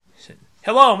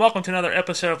Hello and welcome to another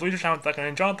episode of Leisure Time with Duncan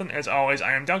and Jonathan. As always,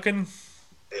 I am Duncan.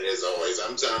 And as always,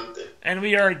 I'm Jonathan. And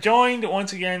we are joined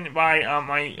once again by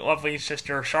my lovely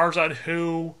sister Shahrzad,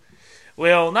 who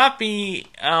will not be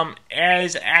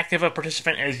as active a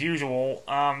participant as usual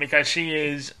because she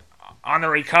is on the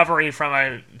recovery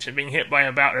from being hit by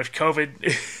a bout of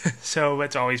COVID. So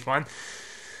that's always fun.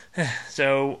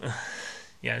 So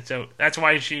that's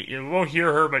why you will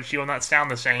hear her, but she will not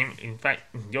sound the same. In fact,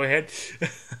 go ahead.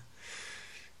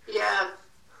 Yeah,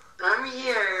 I'm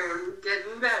here,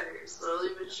 getting better, slowly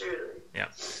but surely. Yeah.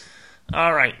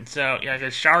 All right, so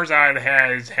because Shahrzad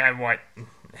has had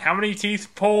how many teeth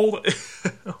pulled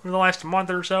over the last month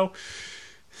or so?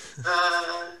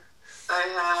 I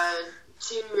had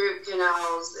 2 root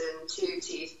canals and 2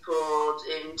 teeth pulled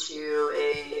into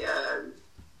a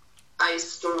ice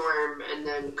storm and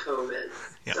then COVID.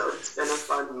 Yep. So it's been a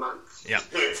fun month. Yeah.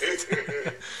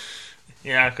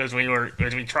 Yeah, because we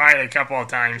tried a couple of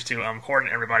times to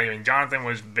coordinate everybody, and Jonathan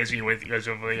was busy because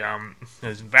of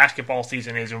his basketball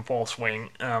season is in full swing.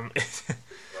 Right, yeah. I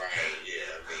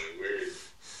mean, we're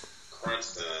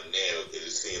crunched on now because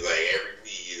it seems like every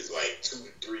week is like 2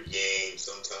 to 3 games,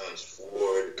 sometimes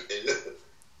 4, depending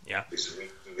on which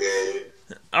week you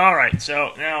had. All right,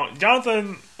 so now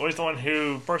Jonathan was the one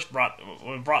who first brought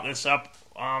this up,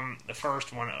 the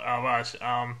first one of us.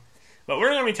 But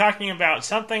we're going to be talking about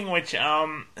something which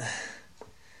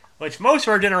most of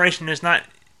our generation does not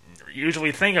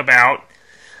usually think about.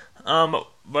 But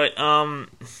we're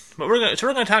going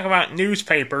to talk about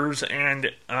newspapers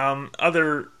and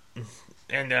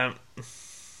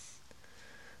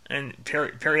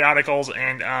periodicals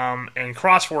and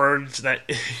crosswords that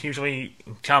usually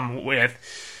come with.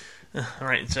 All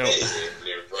right, so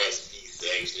their recipe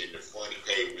section, the funny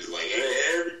papers, like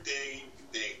everything you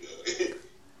think of.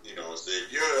 So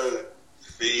if you're a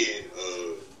fan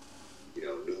of,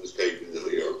 newspapers or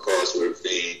you're a crossword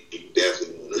fan, you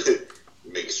definitely want to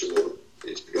make sure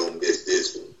that you don't miss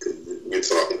this one because we're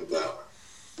talking about.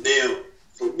 Now,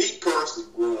 for me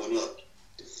personally, growing up,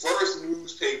 the first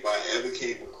newspaper I ever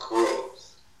came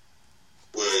across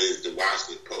was the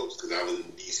Washington Post because I was in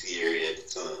the D.C. area at the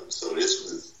time. So this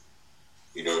was,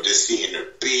 just seeing a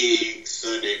big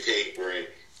Sunday paper and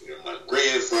my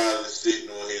grandfather sitting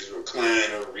on his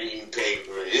recliner reading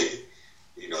paper and,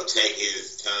 take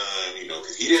his time,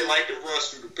 because he didn't like to rush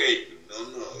through the paper.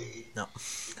 He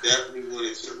definitely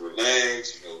wanted to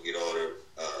relax, get all the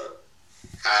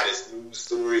hottest news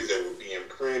stories that were being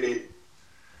printed.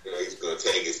 He's going to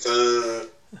take his time.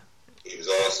 He was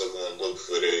also going to look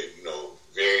for the,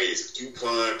 various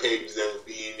coupon papers that were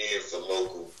being there for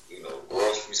local,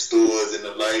 grocery stores and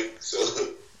the like. So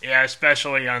yeah,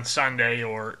 especially on Sunday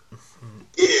or...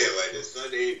 Yeah, like the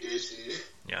Sunday edition.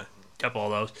 Yeah, a couple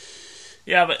of those.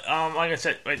 Yeah, but like I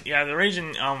said, the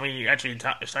reason we actually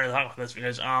started talking about this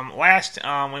because last,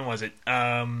 when was it?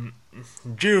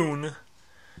 June,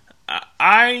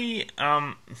 I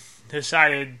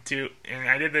decided to, and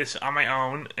I did this on my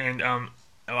own, and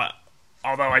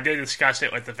although I did discuss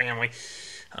it with the family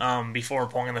before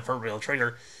pulling the proverbial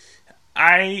trigger,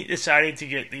 I decided to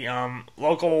get the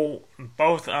local,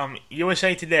 both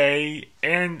USA Today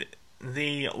and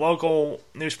the local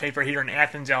newspaper here in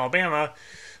Athens, Alabama,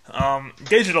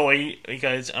 digitally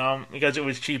because it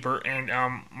was cheaper and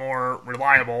more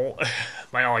reliable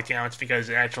by all accounts because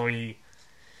I can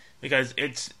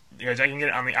get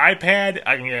it on the iPad,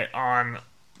 I can get it on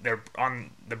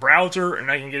the browser,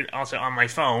 and I can get it also on my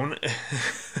phone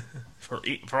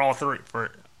for all three,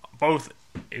 for both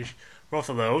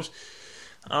of those.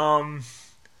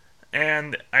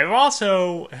 And I've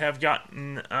also have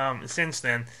gotten since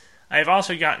then. I've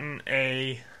also gotten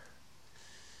a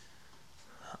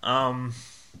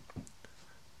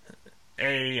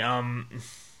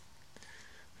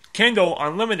Kindle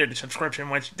Unlimited subscription,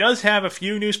 which does have a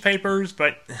few newspapers,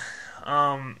 but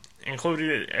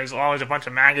included as well as a bunch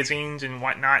of magazines and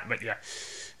whatnot. But yeah,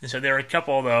 and so there are a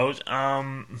couple of those.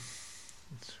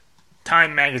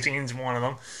 Time magazine's one of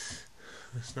them.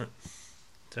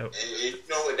 So,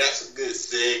 and that's a good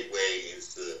segue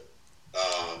into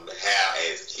how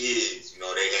as kids,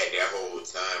 they had that whole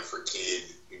time for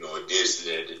kids, edition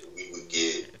that we would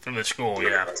get from the school.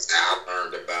 Yeah, that's how I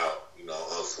learned about.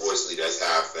 Unfortunately, that's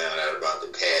how I found out about the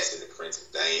passing of Princess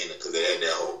Diana because they had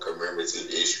that whole commemorative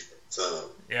issue at the time.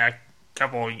 Yeah, a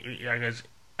couple. Yeah, because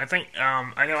I think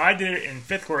I know I did it in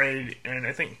 5th grade, and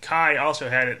I think Kai also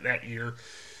had it that year.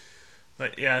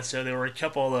 But yeah, so there were a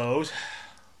couple of those.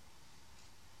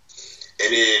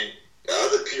 And then the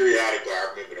other periodical I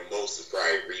remember the most is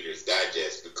probably Reader's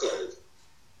Digest because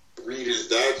Reader's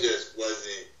Digest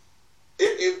wasn't.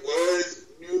 It was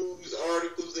news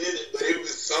articles in it, but it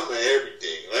was some of everything.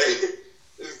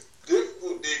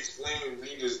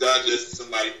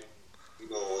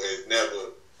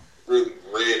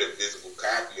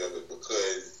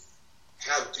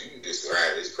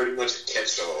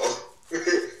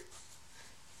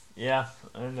 Yeah,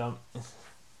 and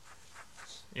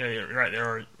yeah, you're right. There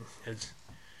are, it's,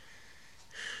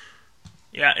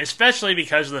 yeah, especially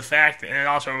because of the fact, and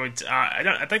also it's,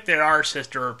 I think there are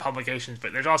sister publications,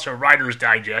 but there's also Writer's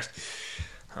Digest.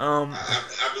 I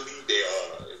believe they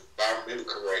are. If I remember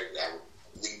correctly, I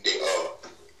believe they are.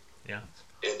 Yeah.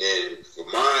 And then for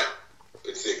my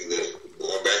particular,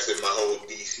 going back to my whole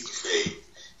DC phase,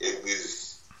 it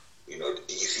was, the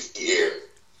DC era.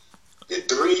 The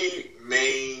three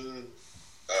main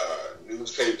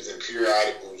newspapers and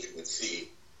periodicals you would see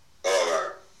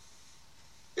are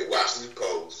the Washington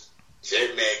Post,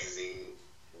 Jet Magazine,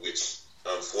 which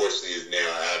unfortunately is now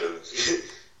out of,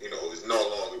 is no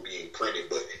longer being printed,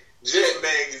 but Jet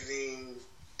Magazine,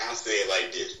 I'll say it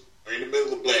like this. We're in the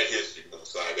middle of Black History Month,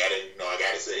 so I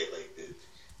gotta say it like this.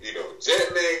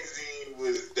 Jet Magazine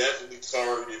was definitely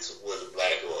targeted towards a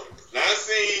black audience. Not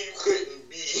saying you couldn't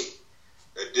be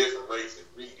a different race and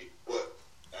read it, but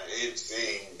I am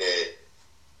saying that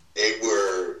they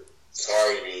were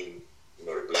targeting,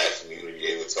 the black community.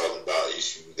 They were talking about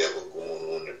issues that were going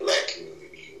on in the black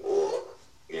community, or,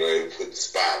 they would put the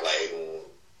spotlight on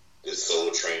the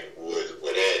Soul Train Awards or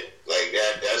whatever. Like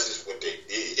that's just what they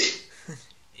did.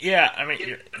 Yeah, I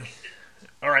mean,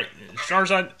 all right,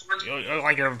 Shahrzad,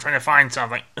 like you're trying to find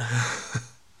something. No,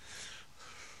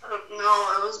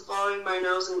 I was blowing my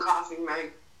nose and coughing my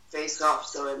face off,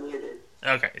 so I muted.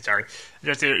 Okay, sorry.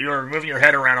 Just you were moving your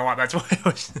head around a lot. That's why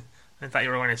I thought you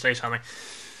were going to say something.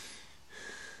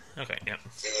 Okay, yeah.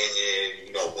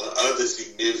 And one other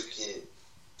significant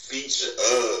feature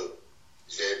of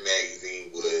Jet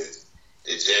Magazine was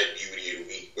the Jet Beauty of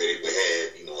the Week, where they would have,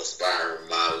 aspiring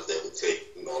models that would take,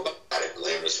 a lot of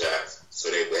glamour shots. So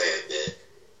they would have that.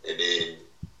 And then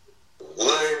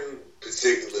one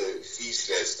particular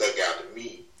feature that stuck out to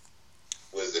me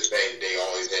was the fact they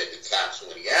always had the top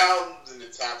 20 albums and the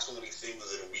top 20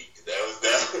 singles of the week. That was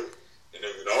that. And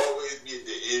it would always be at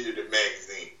the end of the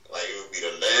magazine. Like, it would be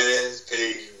the last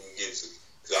page you would get to.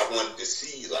 Because I wanted to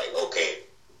see, like, okay,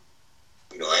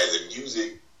 as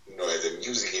a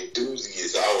music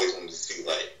enthusiast, I always wanted to see,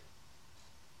 like,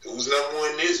 who's number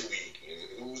one this week and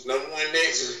who's number one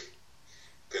next week.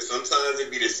 Because sometimes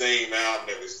it'd be the same album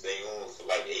that would stay on for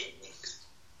like 8 weeks.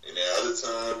 And then other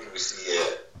times you would see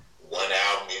one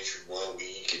album entry 1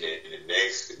 week, and then the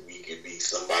next week it'd be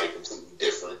somebody completely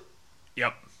different.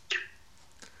 Yep.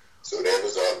 So that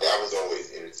was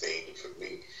always entertaining for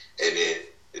me. And then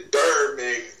the third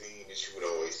magazine that you would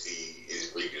always see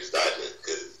is Reader's Digest,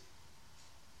 because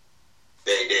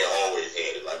they always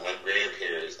had it. Like, my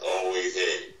grandparents always had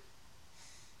it.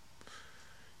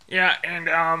 Yeah, and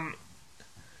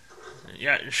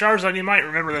yeah, Shahrzad, you might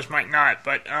remember this, might not,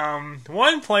 but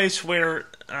one place where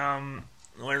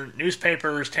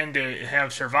newspapers tend to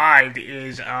have survived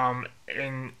is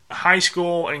in high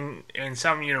school, and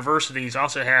some universities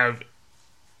also have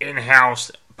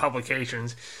in-house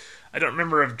publications. I don't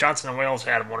remember if Johnson & Wales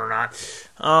had one or not.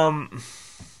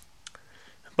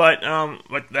 But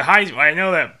I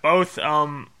know that both,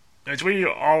 as we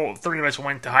all three of us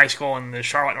went to high school in the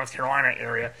Charlotte, North Carolina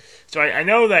area, so I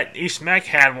know that East Meck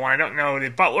had one. I don't know,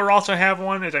 did Butler also have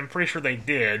one? As I'm pretty sure they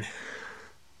did.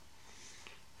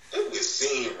 It would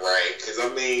seem right, because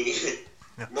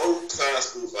most high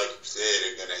schools, like you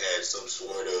said, are going to have some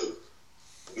sort of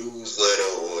newsletter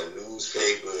or a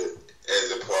newspaper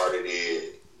as a part of their,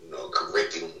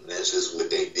 curriculum. That's just what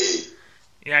they did.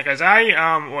 Yeah, because I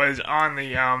was on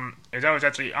the I was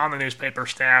actually on the newspaper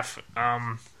staff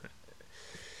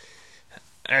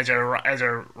as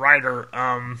a writer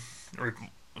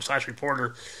slash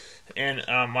reporter in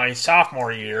my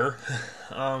sophomore year.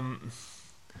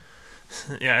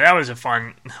 Yeah, that was a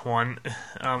fun one.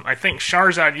 I think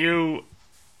Shahrzad, you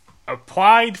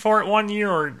applied for it one year,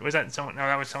 or was that someone? No,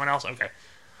 that was someone else. Okay,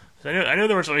 so I knew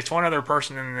there was at least one other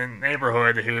person in the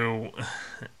neighborhood who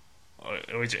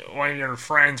it was one of your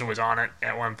friends was on it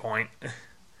at one point.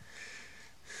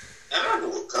 I know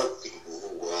a couple people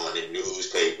who were on the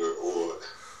newspaper, or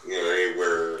they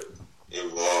were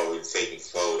involved in taking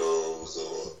photos,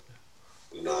 or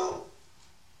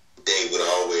they would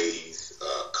always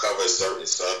cover certain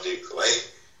subjects. Like,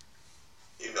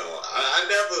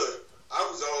 I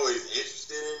was always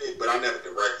interested in it, but I never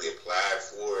directly applied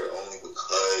for it, only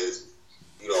because,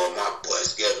 my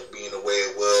bus schedule being the way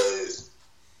it was,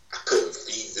 I couldn't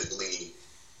feasibly,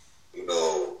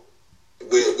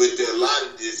 with a lot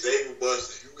of disabled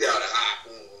buses, you gotta hop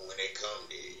on when they come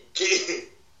there. You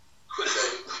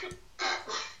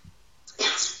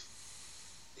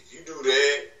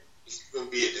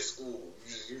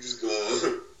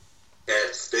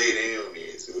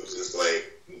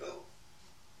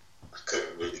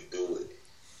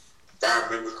I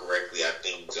remember correctly, I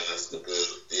think Johnston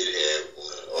did have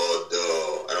one.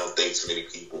 Although I don't think too many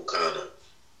people kind of,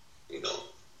 you know.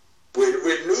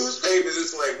 With newspapers,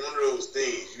 it's like one of those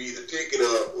things. You either pick it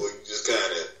up or you just kind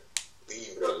of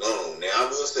leave it alone. Now, I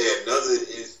will say another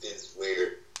instance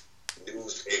where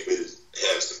newspapers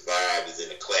have survived is in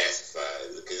the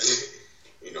classifieds. Because,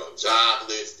 you know, job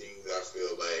listings, I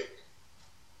feel like,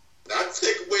 not to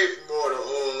take away from all the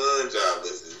online job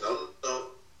listings, no.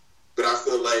 But I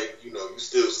feel like, you know, you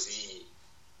still see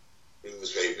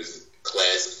newspapers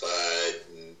classified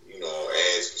and, you know,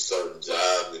 ask for certain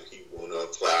jobs that people want to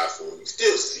apply for. You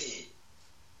still see,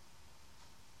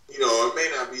 you know, it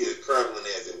may not be as prevalent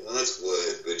as it once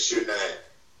was, but you're not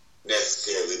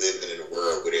necessarily living in a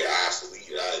world where they're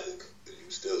obsolete either, because you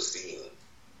still see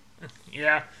them.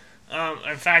 Yeah.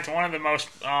 In fact, one of the most,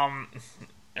 now,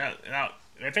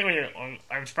 I think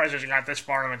I'm surprised we got this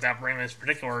far without bringing this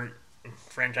particular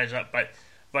franchise up, but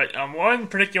one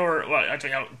particular, well,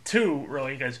 actually, two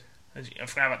really, because I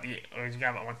forgot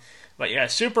about one. But yeah,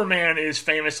 Superman is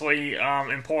famously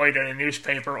employed at a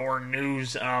newspaper or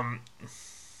news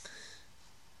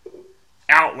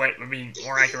outlet, would be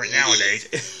more accurate nowadays.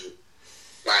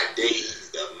 By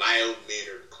days, the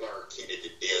mild-mannered Clark Kent at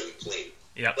the Daily Planet.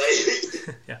 Yep.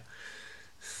 Yeah.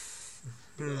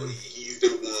 You know, he's the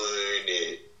one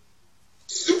that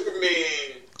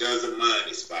Superman doesn't mind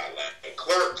the spotlight. And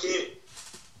Clark Kent,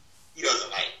 he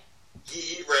doesn't like it.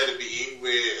 He'd rather be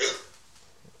anywhere.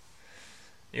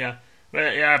 Yeah.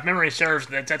 But yeah, if memory serves,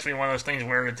 that's definitely one of those things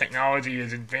where the technology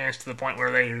is advanced to the point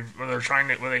where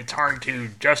it's hard to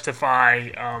justify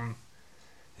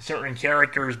certain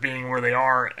characters being where they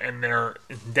are in their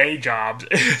day jobs.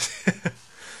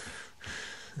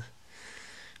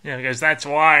 Yeah, because that's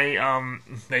why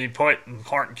they put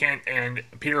Clark Kent and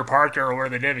Peter Parker where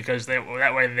they did, because that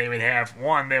way they would have,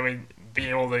 one, they would be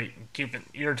able to keep it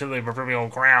ear to the proverbial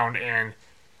ground and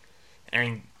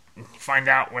find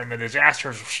out when the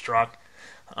disasters were struck,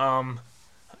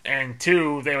 and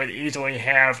two, they would easily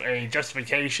have a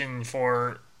justification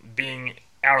for being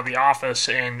out of the office,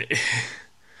 and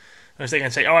as they can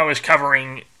say, oh, I was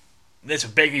covering this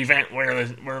big event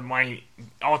where my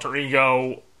alter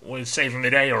ego was saving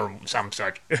the day or some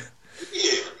such. Yeah, I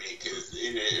mean, because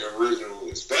in the original,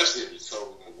 especially in the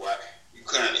Tobey Maguire, you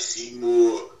kind of see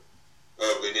more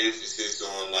of an emphasis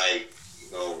on, like,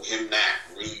 you know, him not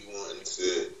really wanting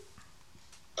to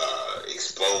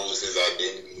expose his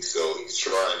identity, so he's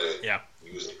trying to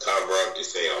use a cover up to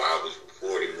say, oh, I was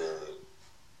reporting on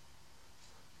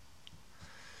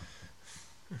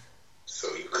him.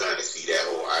 So you kind of see that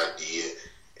whole idea,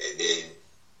 and then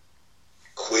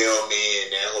Quillman,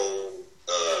 that whole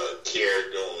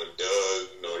character on Doug,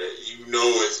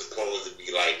 it's supposed to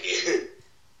be like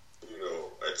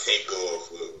a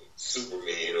takeoff of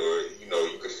Superman, or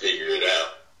you can figure it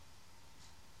out.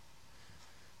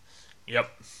 Yep.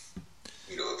 If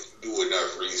you do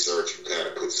enough research, you kind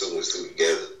of put two and two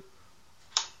together.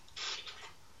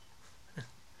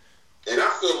 And I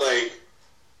feel like,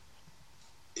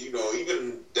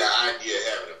 even the idea of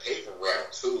having a paper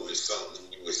route too is something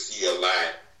you would see a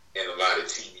lot in a lot of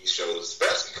TV shows,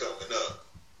 especially coming up.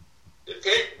 The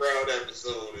paper route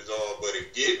episode is all but a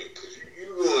given, because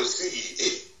you're going to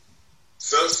see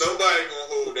somebody going to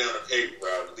hold down a paper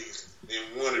route at least in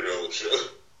one of those shows.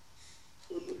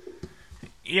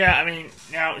 Yeah, I mean,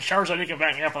 now, Shahrzad, you can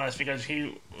back me up on this, because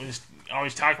he was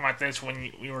always talking about this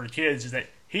when we were kids, is that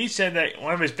he said that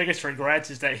one of his biggest regrets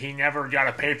is that he never got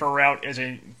a paper route as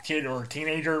a kid or a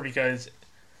teenager, and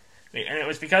it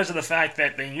was because of the fact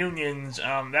that the unions,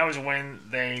 that was when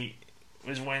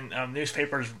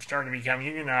newspapers started to become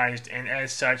unionized, and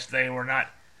as such, they were not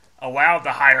allowed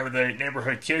to hire the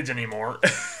neighborhood kids anymore.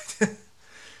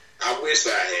 I wish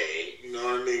I had, you know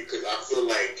what I mean? Because I feel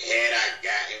like had I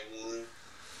gotten one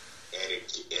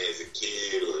as a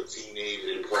kid or a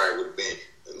teenager, it probably would have been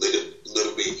a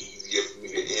little bit easier for me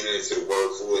to enter into the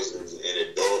workforce as an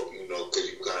adult, because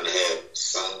you kind of have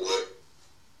somewhat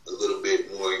a little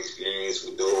bit more experience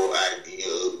with the whole idea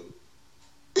of,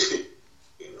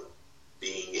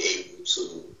 being able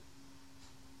to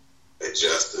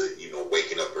adjust to,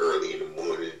 waking up early in the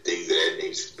morning and things of that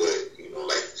nature. But,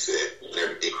 like you said, when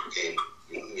everything became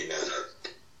unionized,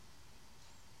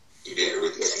 you didn't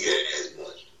really see that as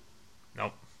much.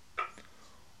 Nope.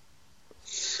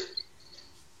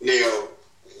 Now,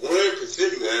 one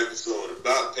particular episode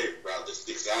about paper route that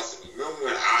sticks out to me. Remember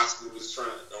when Oscar was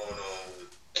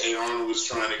A. Arnold was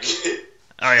trying to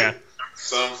get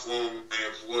some form of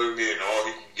employment, and all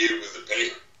he could get was a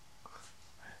paper.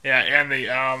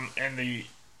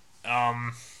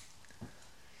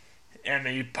 and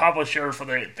the publisher for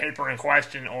the paper in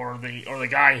question, or the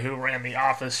guy who ran the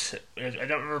office, I don't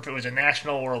remember if it was a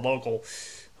national or a local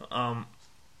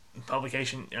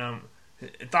publication,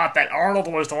 thought that Arnold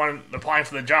was the one applying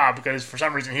for the job because for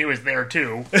some reason he was there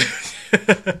too.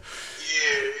 Yeah.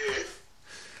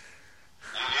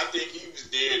 I think he was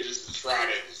there just to try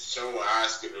to show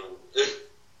Oscar,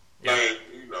 like,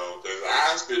 because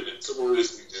Oscar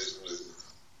notoriously just was,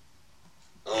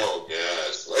 oh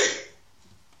gosh, like,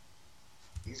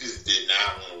 he just did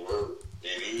not want to work.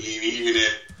 And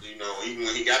even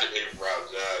when he got the paper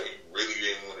route job, he really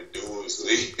didn't want to do it, so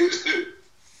he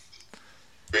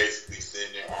basically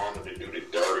sitting there Arnold to do the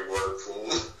dirty work for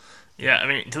him. Yeah, I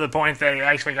mean, to the point that he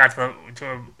actually got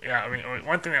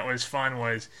one thing that was fun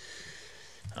was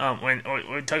when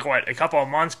it took, a couple of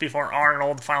months before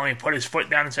Arnold finally put his foot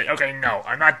down and said, okay, no,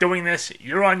 I'm not doing this,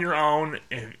 you're on your own,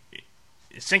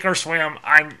 sink or swim,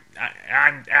 I'm out.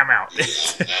 Yeah,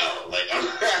 no, like, I'm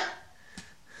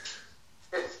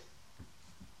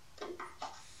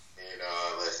and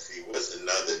let's see, what's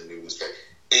another news?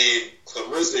 And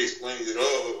Clarissa explains it,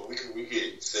 we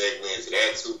could segue into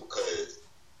that too, because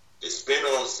the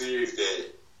spinoff series that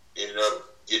ended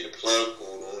up getting the plug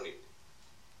pulled on it,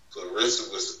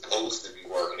 Clarissa was supposed to be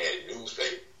working at a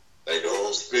newspaper. Like, the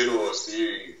whole spinoff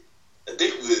series, I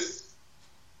think it was,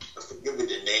 I forget what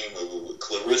the name of it was,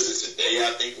 Clarissa Today, I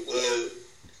think it was,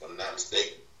 if I'm not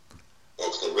mistaken,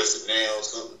 or Clarissa Now,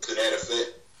 something to that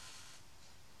effect.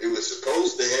 It was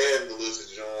supposed to have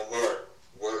Melissa Joan Hart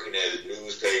working at a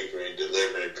newspaper and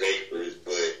delivering papers,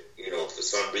 but, for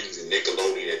some reason,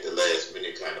 Nickelodeon at the last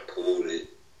minute kind of pulled it.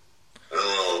 I don't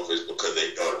know if it's because they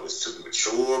thought it was too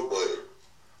mature, but...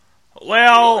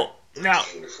 Well, now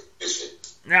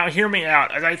hear me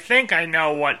out. I think I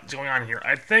know what's going on here.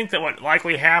 I think that what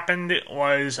likely happened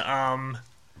was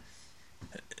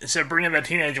Sabrina the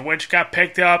Teenage Witch got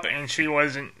picked up, and she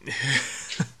wasn't... I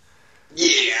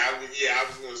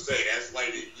was going to say, that's like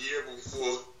a year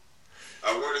before...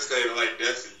 I want to say, like,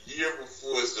 that's a year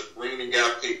before Sabrina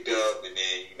got picked up, and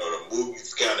then, the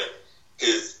movies kind of...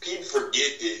 Because people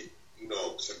forget that,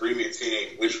 Sabrina the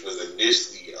Teenage Witch was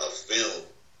initially a film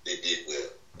that did well,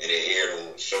 and it aired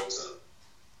on Showtime.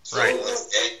 So right.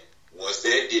 once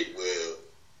that did well,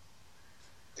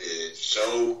 the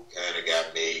show kind of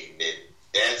got made, and then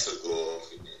that took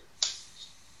off, and then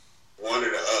one or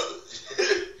the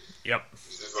other. Yep.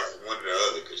 It's just like one or the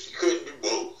other, because she couldn't do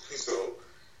both. So,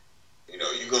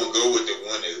 you're going to go with the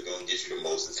one that's going to get you the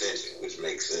most attention, which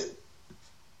makes sense.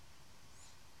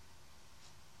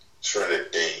 Trying to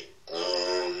think.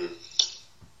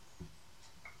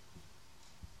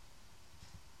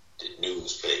 The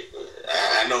newspaper.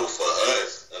 I know for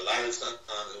us, a lot of times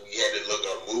we had to look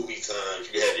up movie times.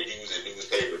 You had to use a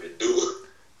newspaper to do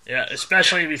it. Yeah,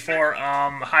 especially before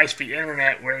high-speed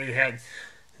internet, where you had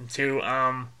to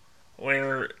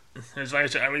where. As I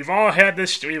said, we've all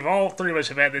three of us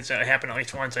have had this happen at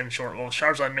least once, I'm sure. Well,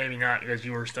 Shahrzad maybe not, because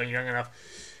you were still young enough.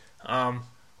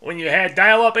 When you had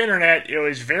dial-up internet, it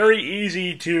was very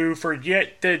easy to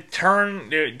forget to turn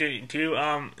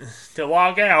to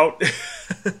log out.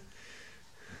 Yeah,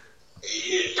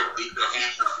 you actually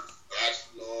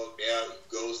logged out, you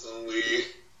go somewhere,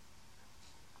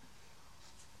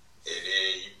 and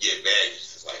then you get back,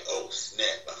 it's just like, oh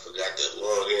snap, I forgot to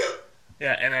log out.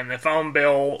 Yeah, and then the phone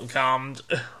bill comes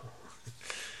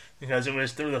because it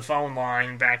was through the phone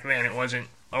line back then. It wasn't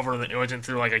it wasn't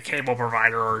through like a cable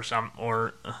provider or a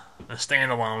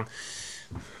standalone.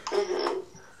 Mm-hmm.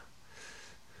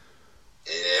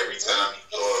 And every time you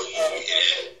log in, you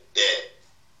had that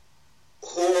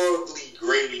horribly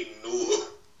grating noise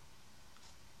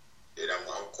that I'm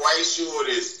quite sure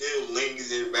that still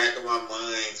lingers in the back of my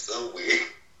mind somewhere.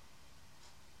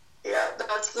 Yeah,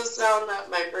 that's the sound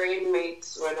that my brain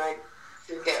makes when I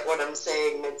forget what I'm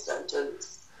saying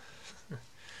mid-sentence. And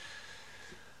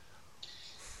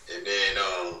then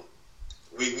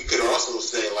we could also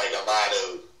say like a lot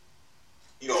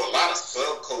of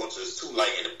subcultures too.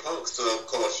 Like in the punk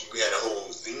subculture, you had a whole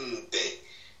zine thing.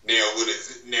 Now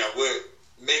what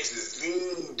makes a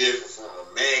zine different from a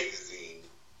magazine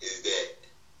is that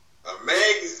a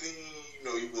magazine,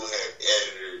 you're gonna have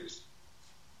editors.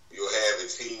 You'll have a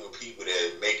team of people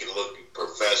that make it look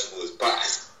professional as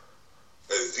possible.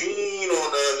 A zine,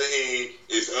 on the other hand,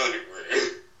 is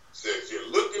underground. So if you're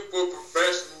looking for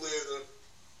professionalism,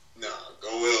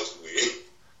 go elsewhere.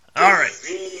 All right. A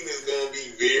zine is going to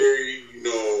be very,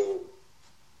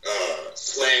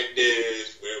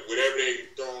 slapdash. Whatever they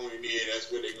throw in there, that's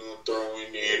what they're going to throw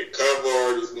in there. The cover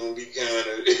art is going to be kind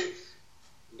of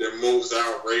the most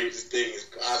outrageous thing as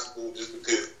possible just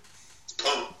because it's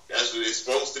punk. That's what it's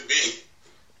supposed to be.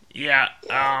 Yeah.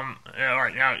 All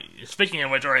right. Now, speaking of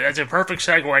which, all right, that's a perfect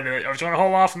segue to it. I was going to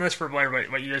hold off on this for later,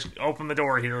 but you just opened the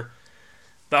door here.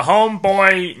 The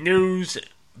Homeboy News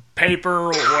paper,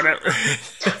 or whatever. Oh,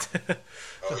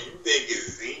 you think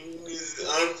Zine is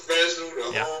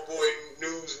unprofessional? The Homeboy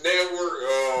News Network?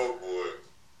 Oh,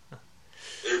 boy.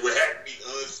 It would have to be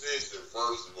uncensored,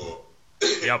 first of all.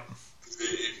 Yep.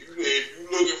 If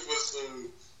you're looking for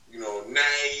some,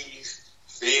 nice,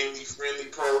 family-friendly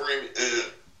programming,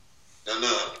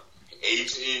 no.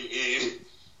 HNN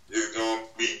is going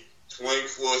to be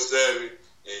 24/7.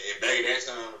 And back at that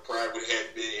time, it probably would have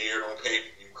been aired on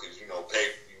pay-per-view because,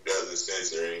 pay-per-view doesn't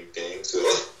censor anything. So,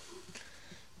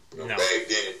 no. Back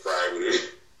then, it probably would have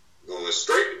gone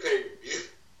straight to pay-per-view.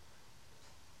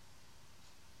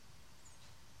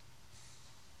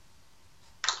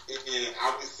 And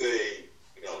I would say,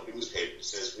 newspapers,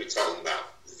 since we're talking about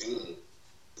zines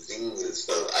and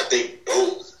stuff, I think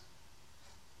both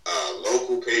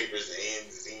local papers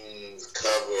and zines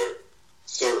cover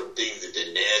certain things that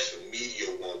the national media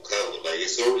won't cover. Like,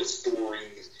 it's certain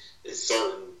stories, it's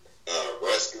certain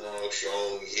restaurants you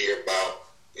only hear about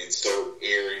in certain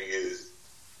areas.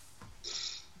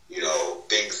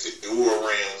 Things to do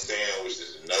around town, which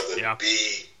is another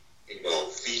big,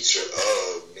 feature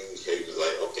of newspapers.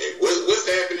 Like, okay, what's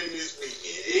happening this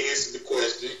weekend? Answer the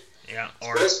question. Yeah.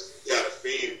 Or especially if you got a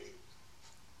family,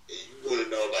 and you want to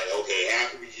know, like, okay, how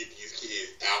can we get these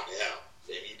kids out the house?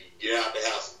 They need to get out the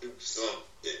house and do something.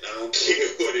 I don't care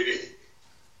what it is.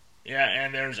 Yeah,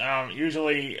 and there's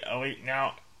usually a week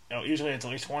now. Usually it's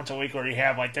at least once a week where you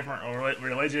have like different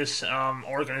religious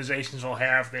organizations will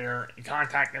have their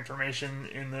contact information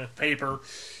in the paper.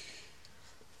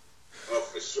 Oh,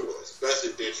 for sure. Especially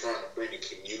if they're trying to bring the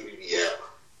community out.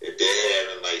 If they're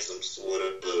having like some sort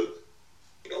of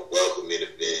welcoming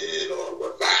event or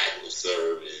revival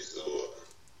service or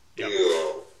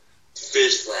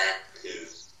fish fry,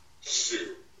 because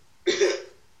shoot.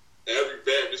 Every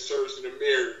Baptist church in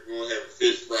America is going to have a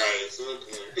fish fry at some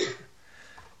point.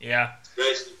 Yeah.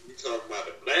 Especially if we talking about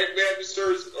the Black Baptist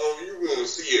church, you're going to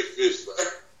see a fish fry.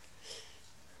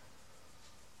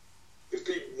 If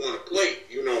people want to play,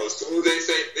 as soon as they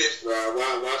say fish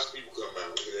fry, watch people come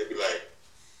out. They be like,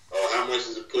 oh, how much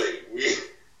is a plate?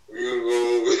 We're going to go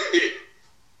over there.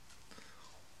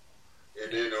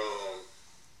 And then,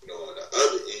 on the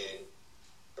other end,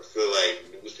 I feel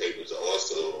like newspapers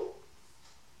also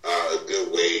are a good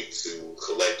way to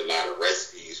collect a lot of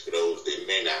recipes for those that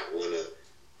may not want to,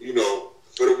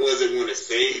 for the ones that want to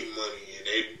save money and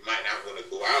they might not want to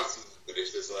go out to, but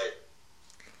it's just like,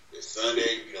 it's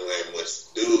Sunday, we don't have much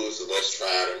to do, so let's try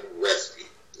out a new recipe.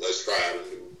 Let's try out a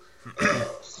new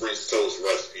French toast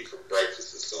recipe for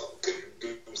breakfast or something. Because you do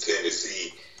tend to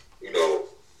see,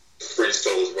 French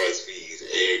toast recipes,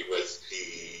 egg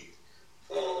recipes,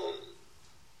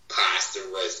 pasta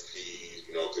recipes,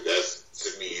 because that's,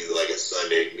 to me, is like a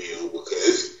Sunday meal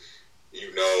because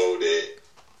that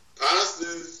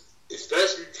pastas,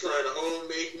 especially trying to home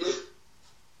make them,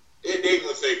 they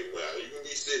going to take a while. You're going to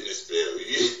be sitting there still.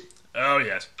 Oh,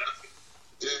 yes.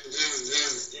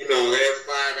 Just have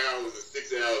 5 hours or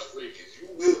 6 hours free because you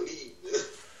will need them.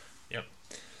 Yep.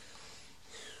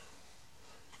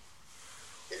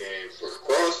 And then for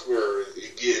crosswords,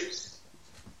 it gives,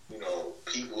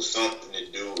 people something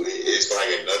to do. It's like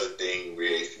another thing where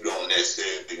if you don't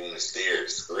necessarily want to stare at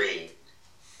the screen,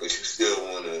 but you still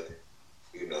want to,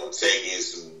 take in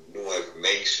some new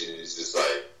information, it's just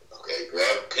like, okay,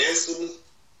 grab a pencil,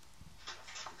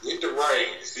 get the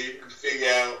writing, and see if you can figure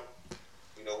out,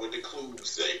 what the clues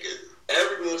say. Because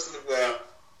every once in a while,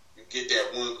 you get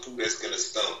that one clue that's going to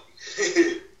stump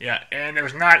you. Yeah, and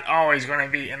there's not always going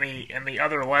to be in the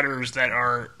other letters that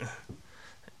are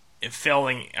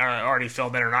already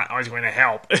filled that are not always going to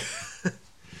help.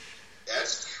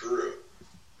 That's true.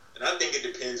 And I think it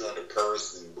depends on the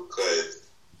person because,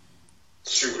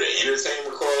 shoot, the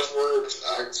entertainment crosswords,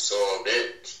 I can solve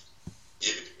that.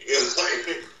 Give it to me. It's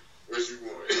like, what you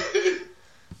want?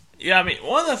 Yeah, I mean,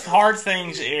 one of the hard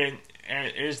things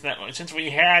is that since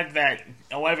we had that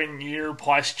 11-year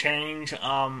plus change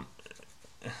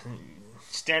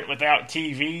stint without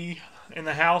TV in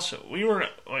the house, we were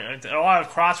a lot of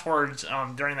crosswords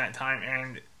during that time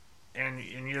and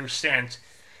in years since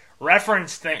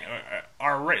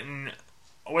are written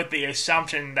with the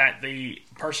assumption that the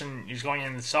person who's going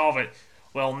in to solve it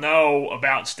will know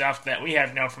about stuff that we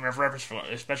have no from reference for,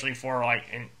 especially for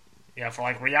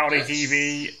reality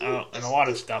TV and a lot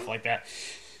of stuff like that.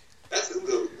 That's a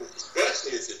good one,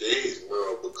 especially in today's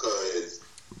world because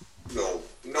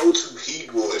no two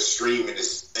people are streaming the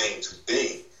same two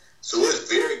things. So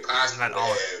it's very possible to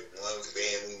have one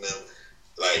family member,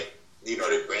 like, the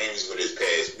Grammys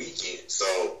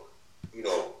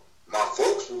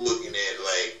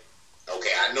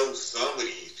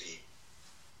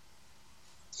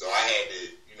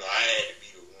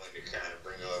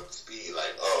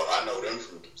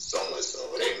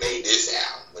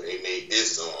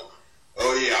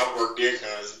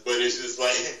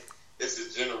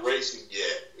situation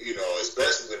yet. You know,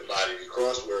 especially with a lot of these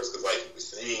crosswords, because like you were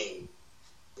saying,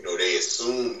 you know, they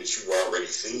assume that you've already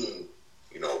seen,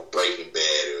 you know, Breaking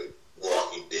Bad or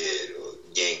Walking Dead or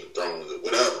Game of Thrones or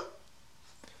whatever.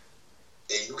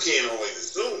 And you can't always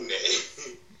assume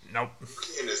that. Nope. You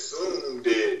can't assume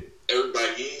that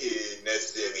everybody in here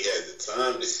necessarily has the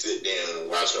time to sit down and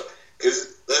watch it.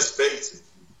 Because let's face it,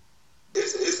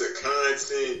 it's a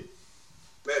content.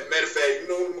 Matter of fact, you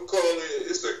know what I'm gonna call it?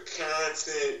 It's a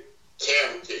content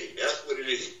cavalcade. That's what it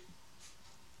is.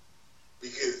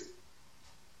 Because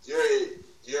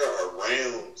you're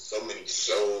around so many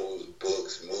shows,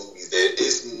 books, movies that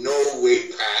it's no way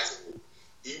possible,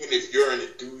 even if you're an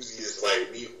enthusiast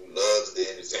like me who loves the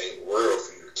entertainment world,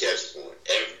 for you to catch on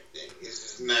everything. It's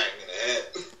just not gonna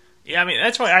happen. Yeah, I mean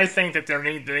that's why I think that they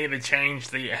need to change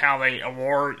how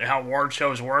award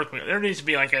shows work. There needs to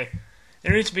be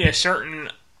a certain,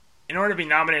 in order to be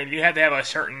nominated, you have to have a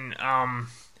certain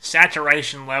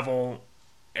saturation level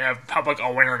of public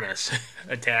awareness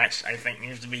attached. I think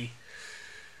needs to be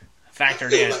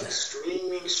factored in. Like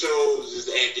streaming shows just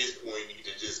at this point need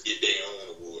to just get their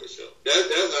own award show. That's how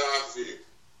I feel.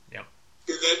 Yep.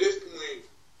 Because at this point,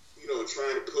 you know,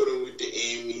 trying to put them with the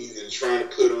Emmys and trying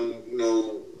to put them, you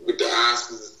know, with the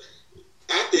Oscars,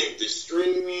 I think the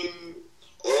streaming,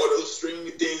 all those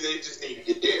streaming things, they just need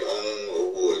to get their own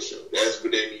award show. That's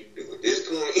what they need to do. At this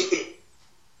point,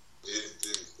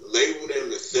 just label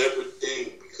them a separate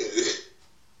thing, because,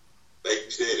 like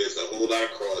you said, there's a whole lot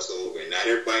of crossover, and not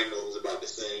everybody knows about the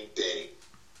same thing.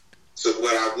 So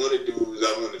what I want to do is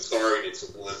I want to target it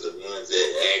towards the ones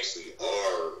that actually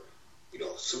are, you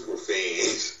know, super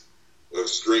fans of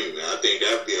streaming. I think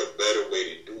that'd be a better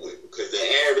way to do it, because the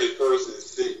average person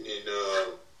sitting in,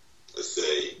 let's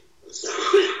say,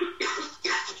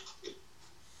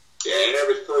 the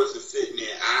average person sitting in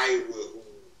Iowa who,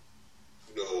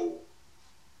 you know,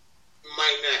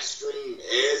 might not stream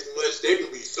as much, they're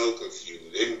gonna be so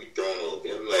confused. They're gonna be thrown off.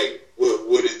 They're like,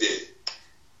 what is this?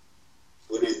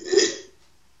 What is this?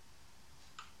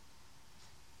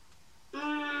 I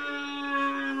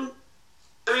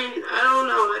mean, I don't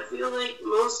know. I feel like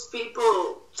most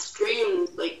people stream,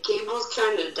 like, cable's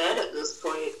kind of dead at this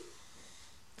point.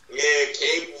 Yeah,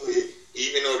 cable,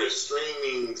 even though the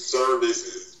streaming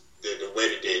services, the way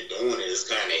that they're doing it is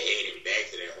kind of heading back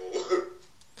to that whole,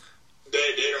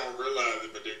 they don't realize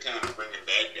it, but they're kind of bringing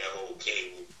back that whole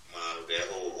cable model, that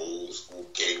whole old school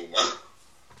cable model.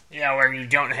 Yeah, where you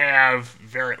don't have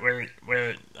very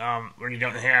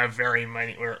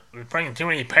many, where we're putting too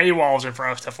many paywalls in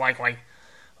front of stuff like when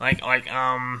we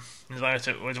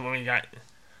got.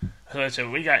 So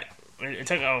we got. It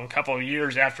took a couple of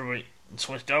years after we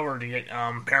switched over to get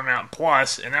Paramount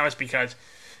Plus, and that was because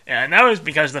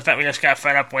of the fact we just got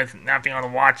fed up with not being able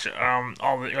to watch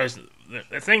all the. Because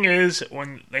the thing is,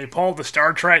 when they pulled the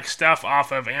Star Trek stuff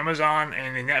off of Amazon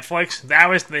and Netflix, that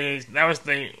was the.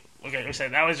 Okay, we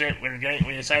said that was it. We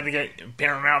decided to get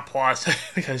Paramount Plus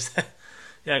because.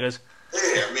 Yeah, I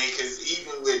mean, because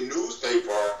even with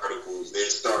newspaper articles, they're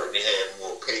starting to have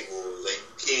more paywalls. Like,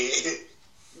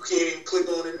 you can't even click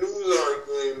on a news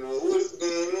article anymore. What is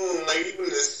going on? Like, even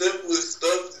the simplest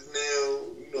stuff is now,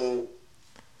 you know,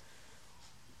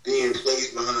 being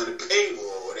placed behind a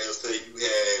paywall. They'll say you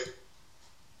have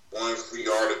one free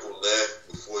article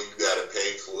left before you got to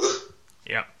pay for it.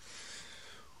 Yep.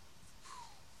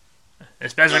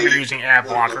 Especially if you're using ad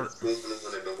blocker. In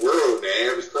the world, the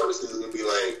average person is going to be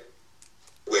like,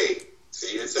 wait, so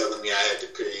you're telling me I have to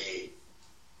pay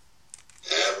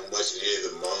however much it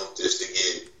is a month just to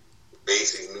get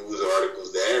basic news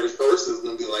articles? The average person is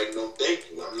going to be like, no,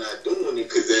 thank you. I'm not doing it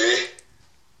because,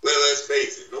 well, let's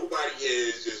face it, nobody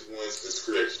has just one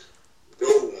subscription.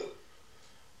 No one.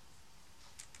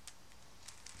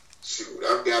 Shoot,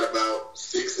 I've got about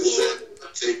 6 or 7 I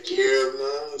take care of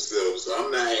my own self, so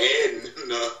I'm not adding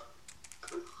enough.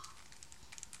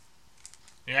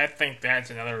 Yeah, I think that's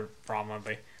another problem.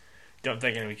 They don't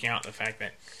take into account the fact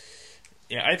that,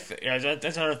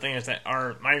 that's another thing is that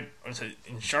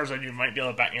in Shahrzad, you might be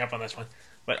able to back me up on this one,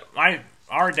 but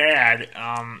our dad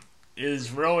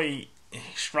is really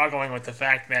struggling with the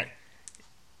fact that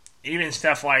even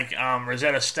stuff like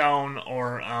Rosetta Stone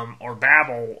or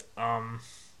Babbel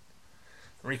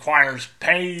requires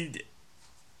paid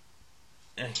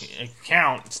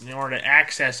accounts in order to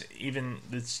access even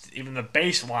the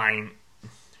baseline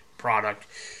product.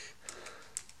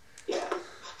 Yeah,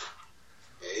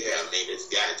 I mean, it's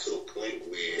gotten to a point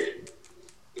where,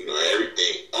 you know,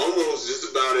 everything, almost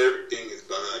just about everything is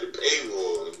behind the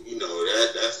paywall. And, you know,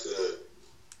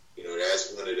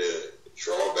 that's one of the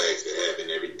drawbacks to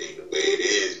having everything the way it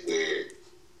is, where,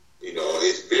 you know,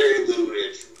 it's very little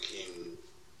that you can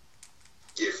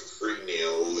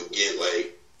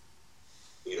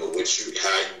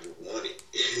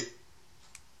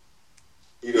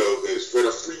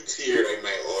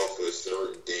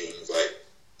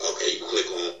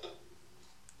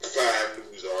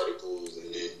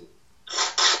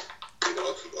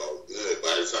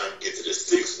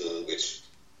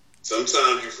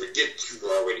sometimes you forget you've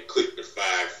already clicked the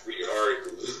 5 free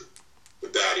articles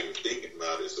without even thinking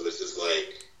about it. So it's just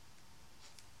like,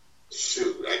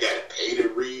 shoot, I gotta pay to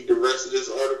read the rest of this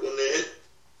article now.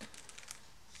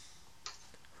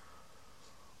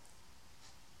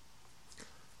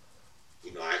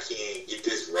 You know, I can't get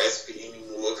this recipe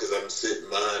anymore because I'm sitting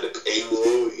behind a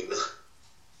paywall, you know.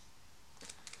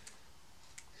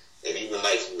 And even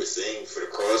like you were saying for the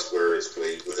crosswords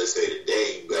page, what I say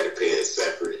today, you gotta pay a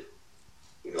separate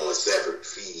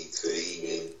fee to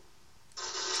even.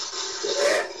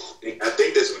 I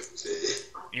think that's what you said.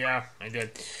 Yeah, I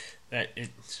did. That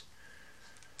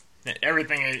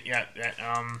everything is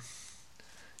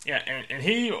and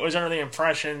he was under the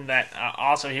impression that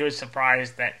also he was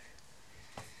surprised that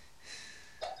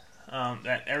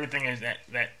that everything is that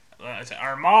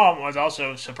our mom was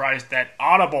also surprised that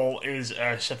Audible is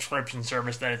a subscription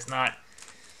service, that it's not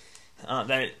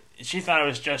she thought it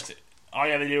was just all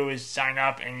you had to do is sign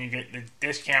up and you get the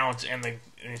discounts and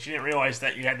she didn't realize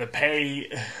that you had to pay.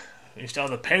 You still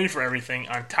have to pay for everything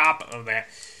on top of that.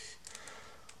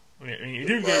 You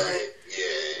do get right,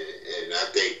 yeah, and I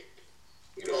think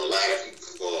a lot of people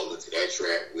fall into that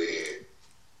trap where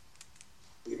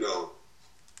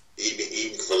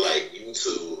even for like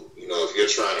YouTube, if you're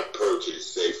trying to purchase,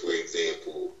 say for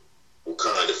example,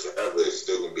 Wakanda Forever, it's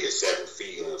still gonna be a separate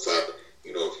fee on top of,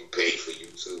 if you pay for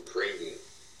YouTube Premium.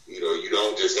 You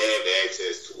don't just have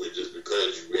access to it just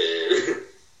because you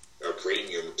have a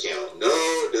premium account. No,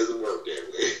 it doesn't work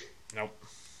that way. Nope.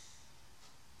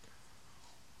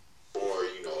 Or,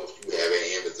 if you have an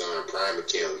Amazon Prime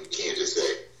account, you can't just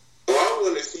say, oh, I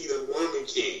want to see the Woman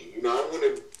King. I want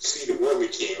to see the Woman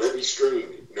King. Let me stream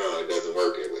it. No, it doesn't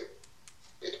work that way.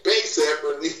 It's paid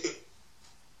separately.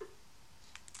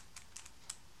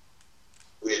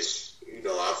 Which,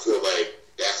 I feel like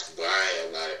that's why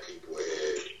a lot of people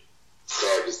have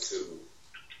started to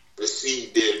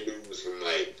receive their news from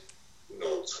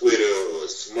Twitter or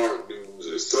Smart News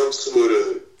or some sort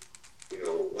of,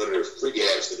 one of the free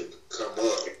apps that have come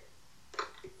up,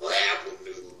 or Apple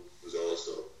News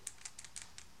also.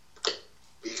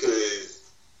 Because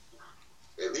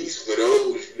at least for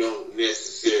those, you don't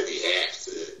necessarily have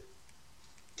to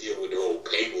deal with the whole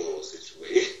paywall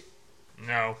situation.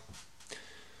 No.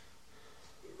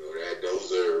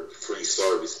 Those are free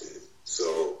services.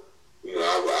 So,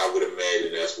 I would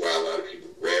imagine that's why a lot of people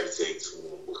gravitate to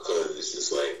them, because it's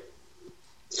just like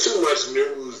too much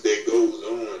news that goes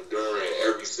on during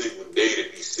every single day to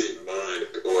be sitting behind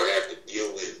or have to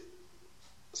deal with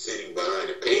sitting behind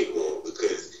a paywall.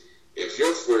 Because if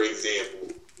you're, for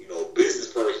example, a business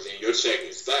person and you're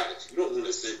checking stocks, you don't want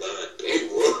to sit behind a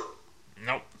paywall.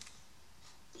 Nope.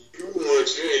 You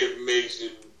want your information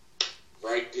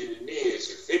right then and there at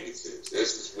your fingertips.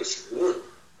 That's just what you want.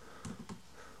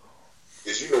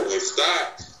 Because with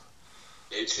stocks,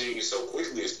 they change so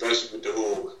quickly, especially with the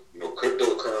whole,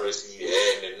 cryptocurrency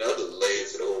adding another layer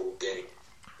to the whole thing.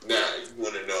 Now, you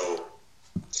want to know,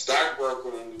 stockbroker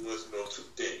only wants to know 2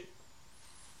 things.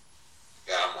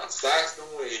 Got my stocks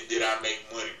doing, and did I make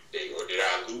money today, or did I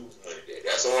lose money today?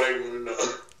 That's all they want to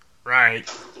know. Right.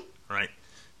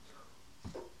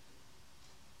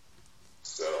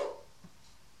 So,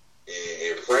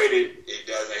 and pray that it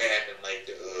doesn't happen like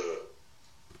the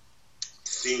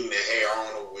scene that Hey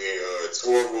Arnold where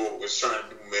Toro was trying to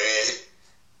do mad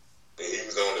and he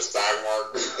was on the stock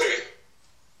market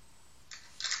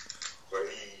but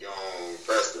he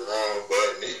pressed the wrong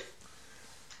button.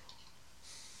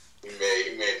 He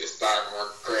made the stock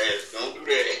market crash. Don't do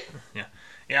that.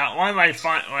 Yeah. One of my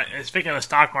speaking of the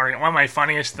stock market, one of my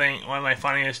funniest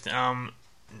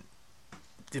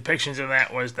depictions of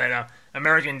that was that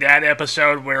American Dad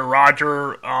episode where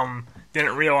Roger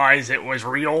didn't realize it was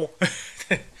real.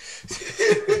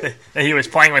 That he was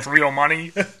playing with real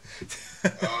money.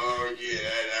 Oh yeah,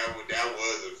 that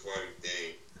was a funny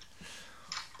thing.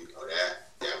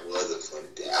 That was a funny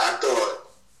thing. I thought,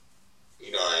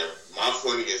 my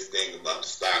funniest thing about the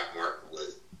stock market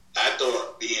was I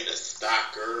thought being a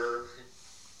stocker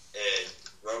at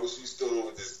grocery store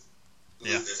was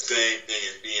the same thing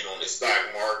as being on the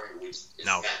stock market, which is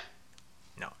not.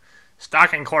 No.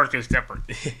 Stock and cork is different.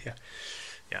 Yeah.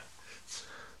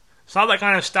 It's not that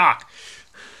kind of stock.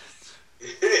 And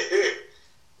then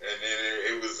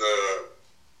it was,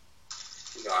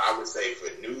 I would say for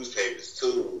newspapers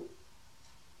too,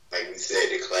 like we said,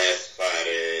 the classified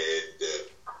ads, the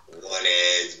one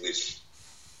ads, which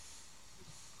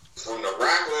from the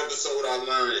Rocco episode I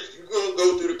learned, if you're going to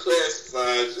go through the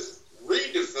classifieds, just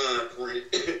read the fine print.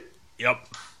 Yep.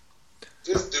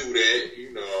 Just do that,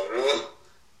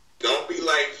 Don't be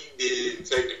like he did and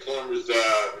take the plumber's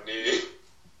job and then...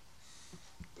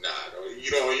 Nah,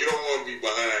 you don't want to be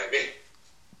behind it.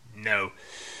 No.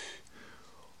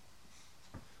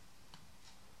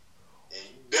 And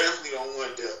you definitely don't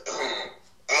want the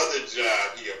other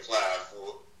job he applied for.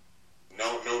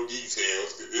 No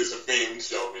details, because it's a family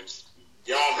show that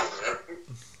y'all know.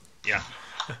 Yeah.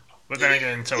 But then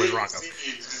again, so is Rocco.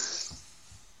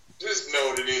 Just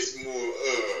know that it's more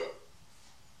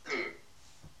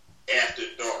after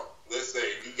dark. Let's say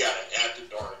you got an after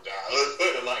dark job. Let's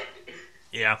put it like that.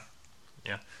 Yeah.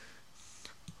 Yeah.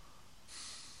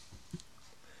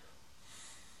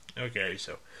 Okay,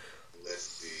 so. Let's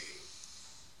see.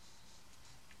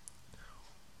 I'm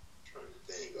trying to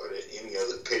think. Are there any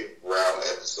other paper route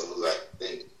episodes I can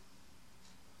think?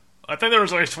 I think there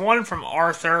was at least one from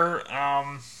Arthur.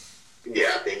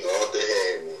 Yeah, I think Arthur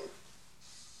had one.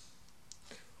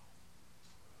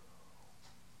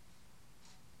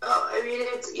 I mean,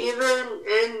 it's even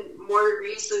in more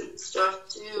recent stuff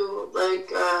too.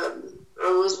 Like, I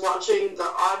was watching The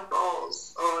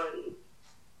Oddballs on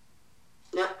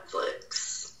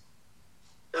Netflix.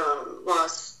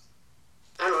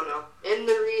 I don't know, in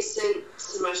the recent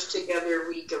Smushed Together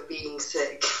week of being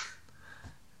sick.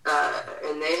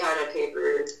 And they had a paper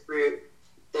route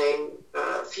thing,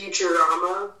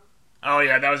 Futurama. Oh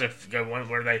yeah, that was a good one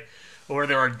where they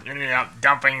were ending up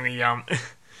dumping the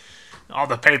all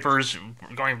the papers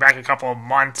going back a couple of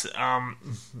months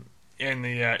in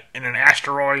an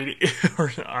asteroid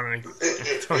or on a yeah.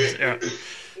 It was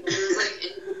like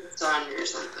in the sun or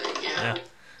something.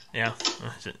 Yeah.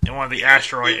 In one of the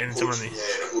asteroid and some of the.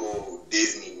 Had a whole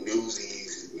Disney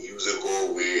Newsies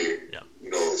musical where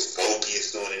it's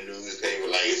focused on the newspaper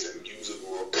like it's a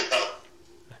musical about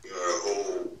the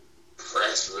whole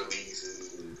press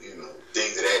releases and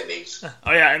things of that nature.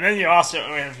 Oh yeah, and then you also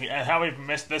how we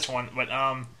missed this one, but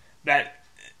that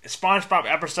SpongeBob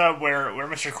episode where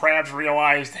Mr. Krabs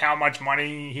realized how much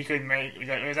money he could make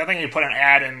because I think he put an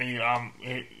ad in the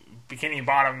Bikini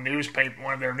Bottom newspaper,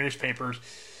 one of their newspapers.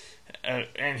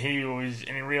 And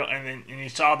he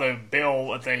saw the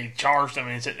bill that they charged him,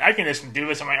 and he said, "I can just do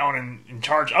this on my own and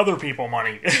charge other people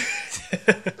money."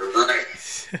 Right.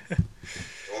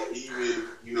 Or even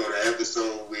the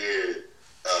episode where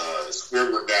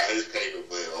Squidward got his paper,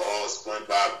 but all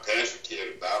SpongeBob and Patrick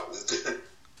cared about was the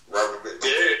rubber band.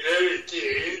 They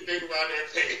cared anything about that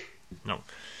paper. No.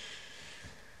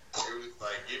 It was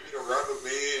like, give me the rubber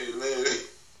band,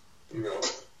 and then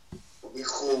we'll be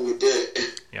cool with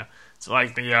that. Yeah. It's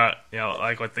like the,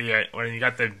 like with the, when you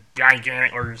got the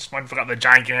gigantic, or SpongeBob got the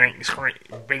gigantic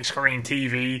big screen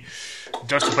TV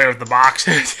just to play with the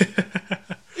boxes.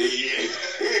 Yeah.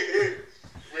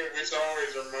 Which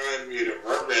always reminds me of the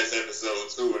Rugrats episode,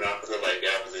 too, and I feel like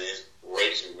that was an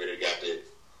inspiration where they got the,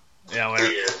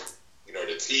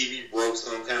 the TV broke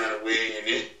some kind of way, and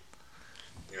then,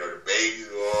 the babies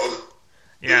were all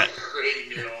creating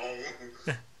their own,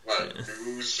 like,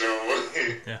 news show.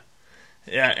 Yeah.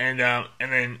 Yeah, and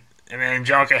then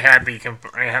Angelica had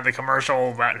the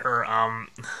commercial about her.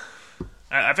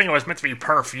 I think it was meant to be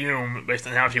perfume based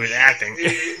on how she was acting.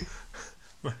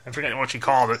 I forget what she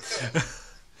called it.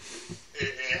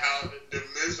 And how the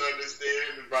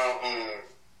misunderstanding about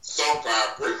soap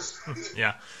operas.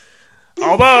 Yeah.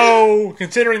 Although,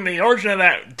 considering the origin of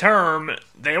that term,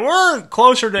 they were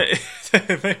closer to.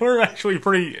 They were actually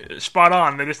pretty spot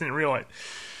on. They just didn't realize.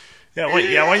 Yeah. I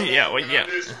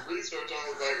did some research. I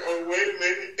was like, oh, wait a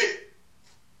minute.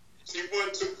 She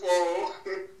went too far.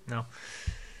 No.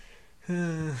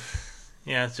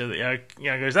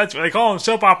 Because that's what they call them,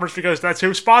 soap operas, because that's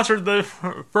who sponsored the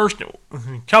first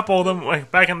couple of them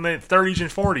back in the 30s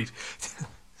and 40s.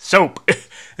 Soap. And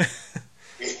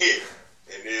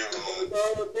then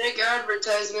a big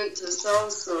advertisement to sell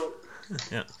soap.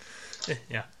 Yeah.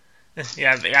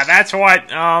 Yeah, that's what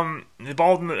the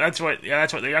Bold and that's what the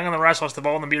Young and the Restless, the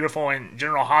Bold and the Beautiful, and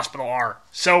General Hospital are.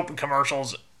 Soap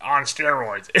commercials on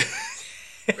steroids.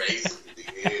 Basically,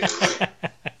 yeah.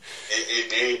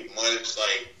 And they much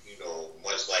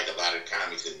like a lot of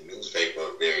comics in the newspaper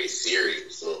are very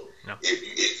serious. So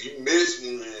if you miss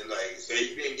one, like say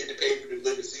you didn't get the paper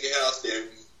delivered to your house that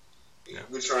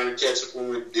we're trying to catch up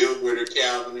on Dilbert or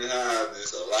Calvin and Hobbes,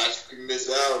 there's a lot you can miss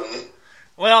out on.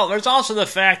 Well, there's also the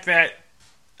fact that,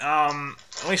 at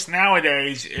least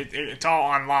nowadays, it's all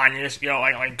online. You just go,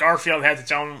 like Garfield has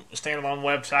its own standalone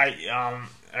website.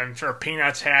 I'm sure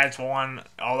Peanuts has one,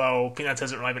 although Peanuts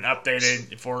hasn't really been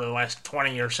updated for the last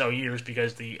 20 or so years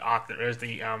because the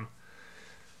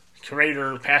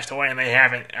creator passed away and they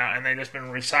haven't, and they've just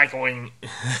been recycling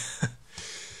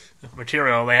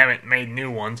material. They haven't made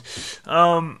new ones.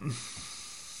 And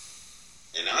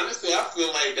honestly, I feel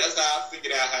like that's how I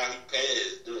figured out how he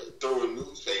passed throwing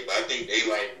newspaper. I think they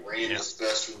like ran a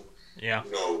special,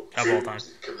 couple of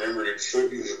times commemorative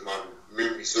tribute. If my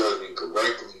memory serves me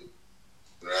correctly,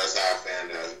 that's how I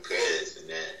found out he passed, and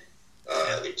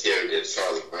that the character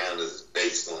Charlie Brown is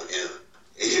based on him.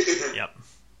 Yep.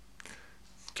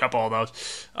 Couple of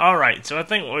those. All right, so I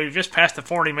think we've just passed the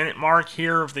 40-minute mark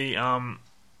here of the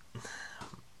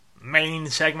main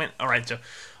segment. All right, so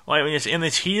let me just end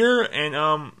this here, and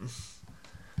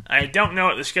I don't know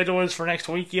what the schedule is for next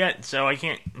week yet, so I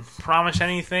can't promise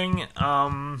anything.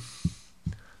 I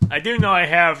do know I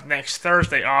have next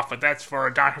Thursday off, but that's for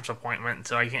a doctor's appointment,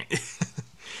 so I can't.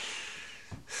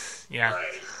 Yeah.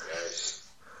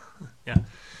 Yeah.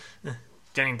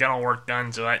 Getting dental work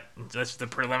done, so that's the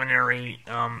preliminary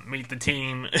meet the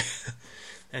team.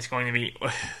 That's going to be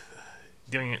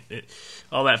doing it,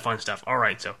 all that fun stuff. All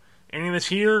right, so ending this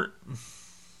here.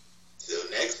 Till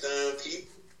next time,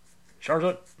 people.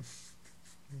 Shahrzad?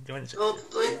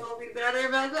 Hopefully we'll be better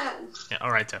by then. Yeah,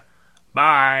 all right, so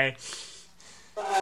bye.